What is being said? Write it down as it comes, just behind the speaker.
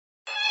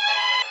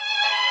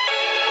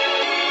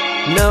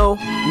No,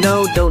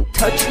 no, don't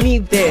touch me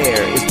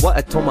there, is what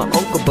I told my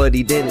uncle, but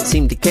he didn't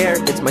seem to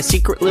care. It's my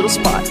secret little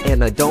spot,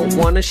 and I don't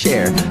wanna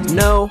share.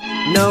 No,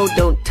 no,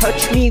 don't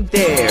touch me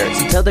there.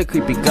 So tell that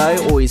creepy guy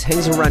who always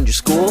hangs around your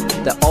school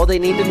that all they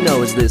need to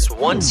know is this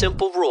one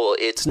simple rule.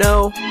 It's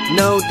no,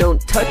 no,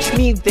 don't touch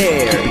me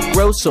there.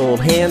 Gross old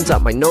hands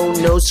out my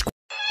no-no.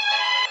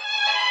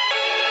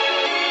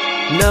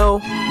 No,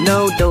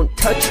 no, don't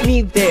touch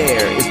me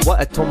there, is what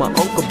I told my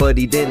uncle, but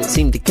he didn't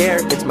seem to care.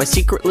 It's my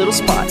secret little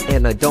spot,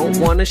 and I don't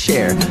wanna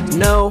share.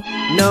 No,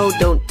 no,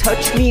 don't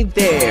touch me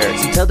there.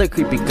 So tell that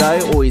creepy guy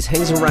who always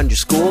hangs around your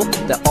school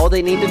that all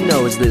they need to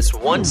know is this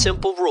one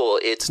simple rule.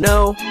 It's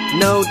no,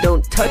 no,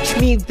 don't touch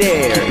me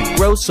there.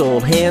 Gross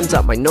old hands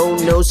out my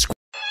no-no.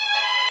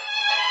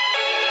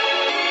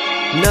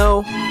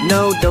 No,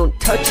 no, don't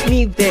touch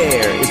me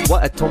there, is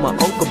what I told my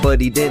uncle,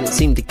 but he didn't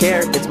seem to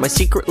care. It's my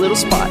secret little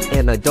spot,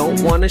 and I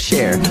don't wanna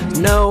share.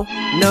 No,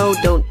 no,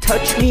 don't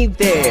touch me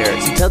there.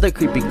 So tell that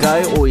creepy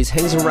guy who always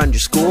hangs around your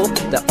school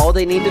that all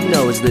they need to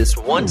know is this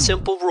one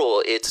simple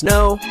rule. It's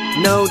no,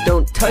 no,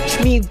 don't touch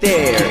me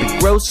there.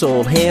 Gross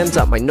old hands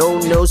out my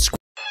no-no.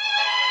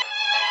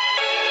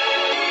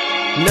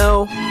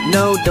 No,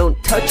 no,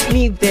 don't touch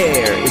me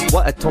there, is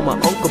what I told my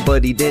uncle,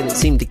 but he didn't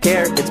seem to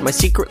care. It's my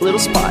secret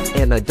little spot,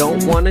 and I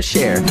don't wanna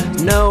share.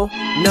 No,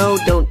 no,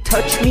 don't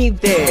touch me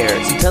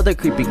there. So tell that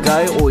creepy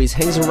guy who always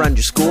hangs around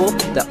your school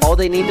that all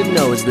they need to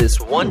know is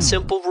this one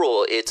simple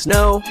rule. It's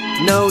no,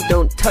 no,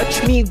 don't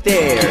touch me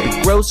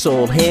there. Gross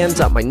old hands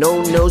out my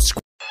no-no.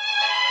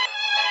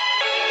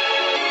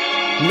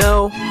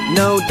 No,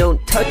 no, don't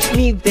touch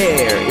me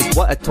there, is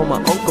what I told my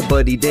uncle,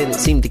 but he didn't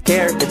seem to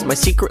care. It's my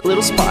secret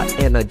little spot,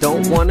 and I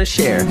don't wanna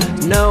share.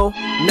 No,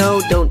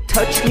 no, don't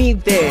touch me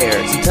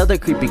there. So tell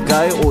that creepy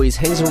guy who always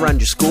hangs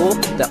around your school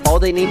that all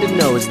they need to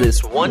know is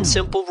this one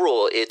simple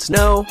rule. It's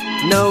no,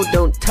 no,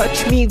 don't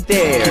touch me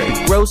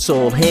there. Gross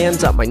old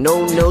hands out my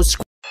no-no.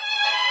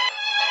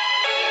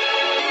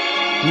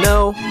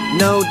 No,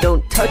 no,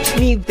 don't touch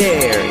me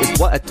there, is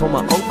what I told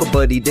my uncle,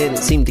 but he didn't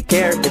seem to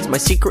care. It's my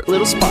secret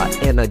little spot,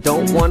 and I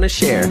don't wanna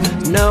share.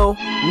 No,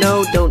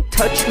 no, don't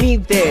touch me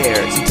there.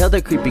 So tell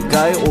that creepy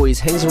guy who always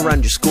hangs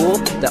around your school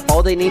that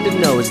all they need to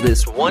know is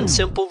this one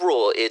simple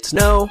rule. It's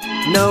no,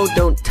 no,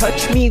 don't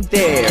touch me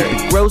there.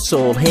 Gross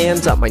old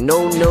hands out my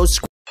no-no.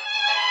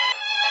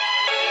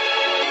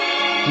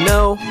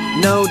 No,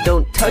 no,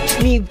 don't touch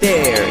me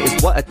there,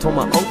 is what I told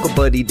my uncle,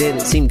 but he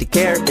didn't seem to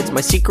care. It's my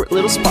secret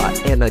little spot,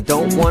 and I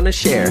don't wanna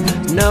share.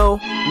 No,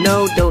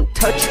 no, don't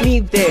touch me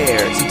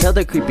there. So tell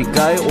that creepy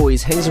guy who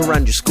always hangs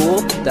around your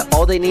school that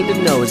all they need to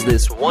know is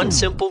this one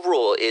simple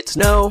rule. It's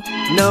no,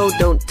 no,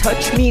 don't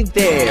touch me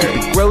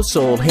there. Gross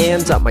old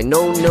hands out my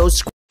no-no.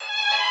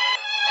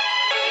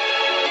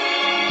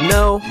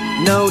 No,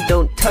 no,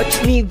 don't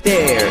touch me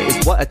there,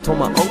 is what I told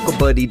my uncle,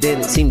 but he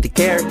didn't seem to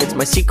care. It's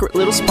my secret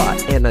little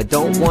spot, and I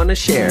don't wanna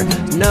share.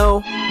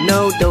 No,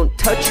 no, don't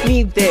touch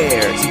me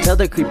there. So tell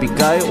that creepy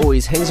guy who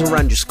always hangs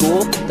around your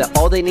school that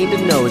all they need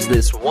to know is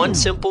this one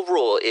simple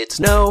rule. It's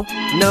no,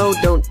 no,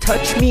 don't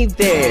touch me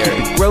there.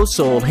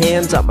 Gross old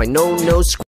hands out my no-no.